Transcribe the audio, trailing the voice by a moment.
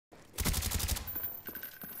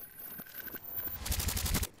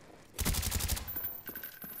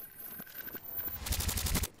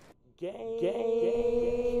Okay,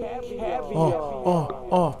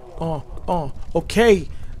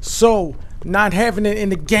 so not having it in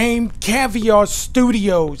the game, Caviar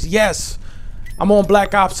Studios. Yes, I'm on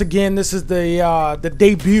Black Ops again. This is the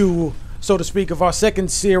debut, so to speak, of our second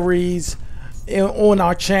series on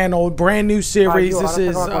our channel. Brand new series. This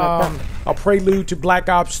is a prelude to Black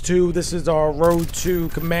Ops 2. This is our road to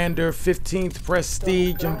Commander 15th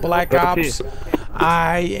Prestige in Black Ops.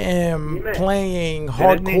 I am playing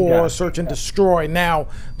hardcore search and destroy. Now,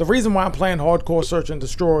 the reason why I'm playing hardcore search and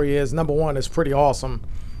destroy is, number one, it's pretty awesome.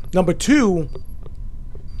 Number two,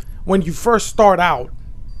 when you first start out,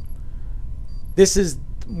 this is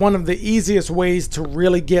one of the easiest ways to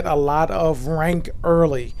really get a lot of rank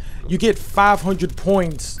early. You get 500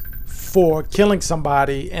 points for killing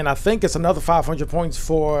somebody, and I think it's another 500 points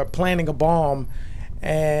for planting a bomb.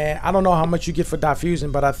 And I don't know how much you get for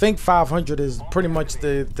diffusing, but I think 500 is pretty much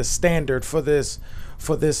the standard for this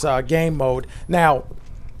game mode. Now,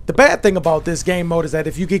 the bad thing about this game mode is that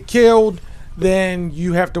if you get killed, then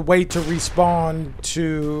you have to wait to respawn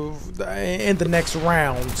in the next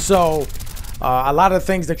round. So a lot of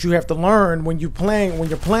things that you have to learn when you're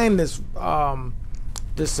playing this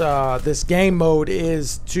this game mode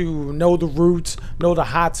is to know the routes, know the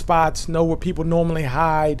hot spots, know where people normally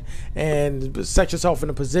hide, and set yourself in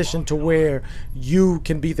a position to where you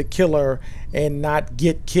can be the killer and not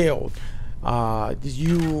get killed.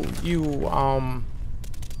 You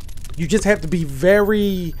just have to be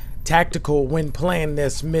very tactical when playing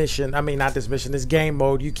this mission. I mean, not this mission, this game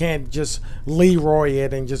mode. You can't just Leroy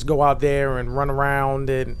it and just go out there and run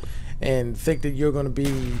around and think that you're going to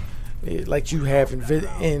be like you have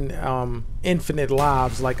in infinite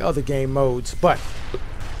lives like other game modes. But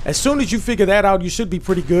as soon as you figure that out, you should be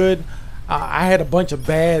pretty good. I had a bunch of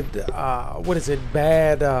bad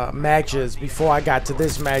matches before I got to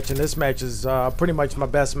this match, and this match is pretty much my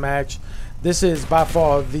best match. This is by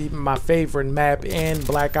far my favorite map in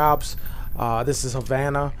Black Ops. This is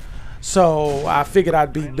Havana. So I figured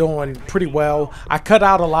I'd be doing pretty well. I cut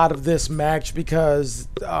out a lot of this match because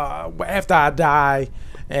after I die,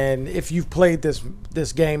 and if you've played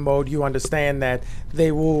this game mode, you understand that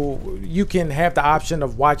you can have the option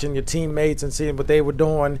of watching your teammates and seeing what they were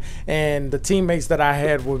doing. And the teammates that I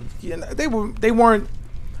had were, you know, they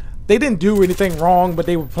didn't do anything wrong, but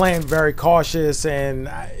they were playing very cautious, and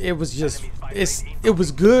it was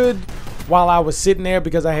good while I was sitting there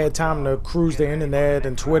because I had time to cruise the internet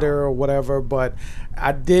and Twitter or whatever, but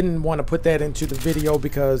I didn't want to put that into the video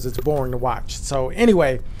because it's boring to watch. So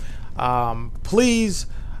anyway, please,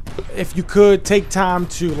 if you could, take time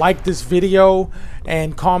to like this video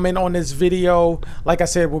and comment on this video. Like I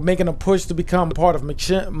said, we're making a push to become part of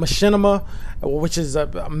Machinima, which is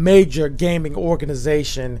a major gaming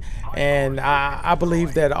organization, and I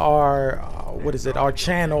believe that our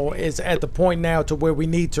channel is at the point now to where we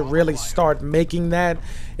need to really start making that.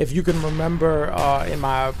 If you can remember, in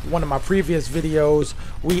one of my previous videos,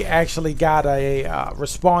 we actually got a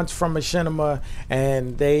response from Machinima,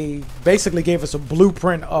 and they basically gave us a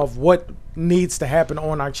blueprint of what needs to happen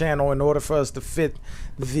on our channel in order for us to fit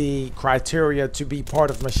the criteria to be part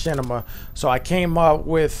of Machinima. So I came up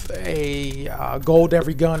with a gold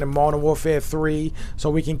every gun in Modern Warfare 3 so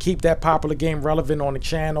we can keep that popular game relevant on the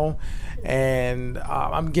channel, and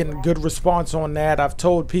I'm getting a good response on that. I've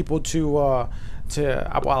told people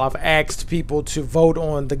I've asked people to vote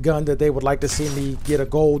on the gun that they would like to see me get a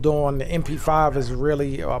gold on. The MP5 is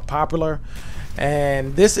really popular,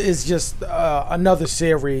 and this is just another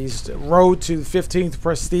series, Road to 15th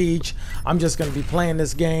Prestige. I'm just going to be playing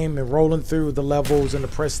this game and rolling through the levels and the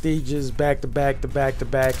prestiges back to back to back to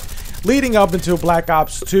back, leading up until Black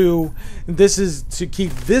Ops 2. This is to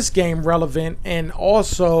keep this game relevant, and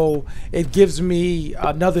also it gives me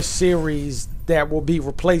another series that will be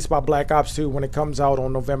replaced by Black Ops 2 when it comes out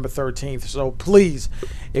on November 13th. So please,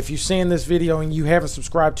 if you're seeing this video and you haven't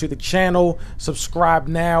subscribed to the channel, subscribe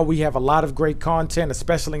now. We have a lot of great content,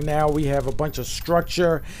 especially now we have a bunch of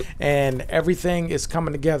structure and everything is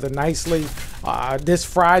coming together nicely. This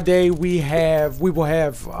Friday we will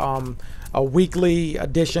have a weekly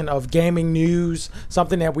edition of gaming news,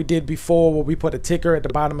 something that we did before where we put a ticker at the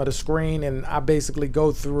bottom of the screen and I basically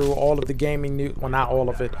go through all of the gaming news, well, not all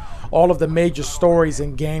of it, all of the major stories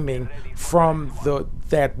in gaming from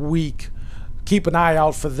that week. Keep an eye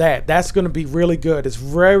out for that. That's going to be really good. It's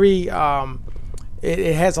very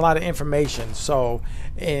it has a lot of information, so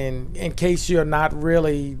in case you're not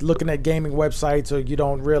really looking at gaming websites or you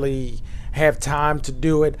don't really have time to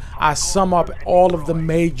do it, I sum up all of the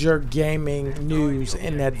major gaming news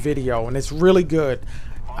in that video, and it's really good.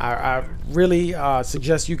 I really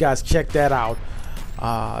suggest you guys check that out.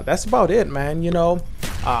 That's about it, man. You know,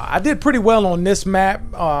 I did pretty well on this map,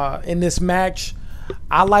 in this match.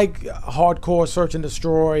 I like hardcore search and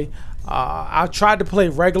destroy. I tried to play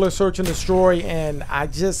regular search and destroy, and I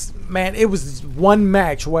just, man, it was one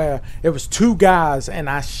match where it was two guys and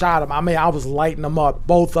I shot them. I mean, I was lighting them up,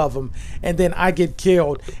 both of them, and then I get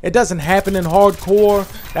killed. It doesn't happen in hardcore.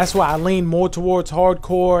 That's why I lean more towards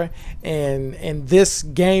hardcore and in this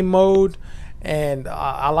game mode and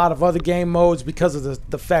a lot of other game modes, because of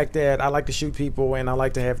the fact that I like to shoot people and I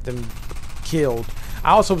like to have them killed.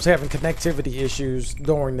 I also was having connectivity issues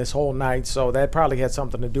during this whole night, so that probably had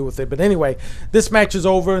something to do with it. But anyway, this match is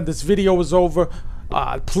over. This video is over.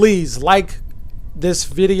 Please like this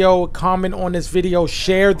video, comment on this video,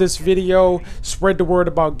 share this video, spread the word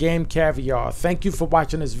about Game Caviar. Thank you for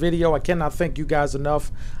watching this video. I cannot thank you guys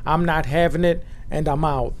enough. I'm not having it, and I'm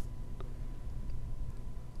out.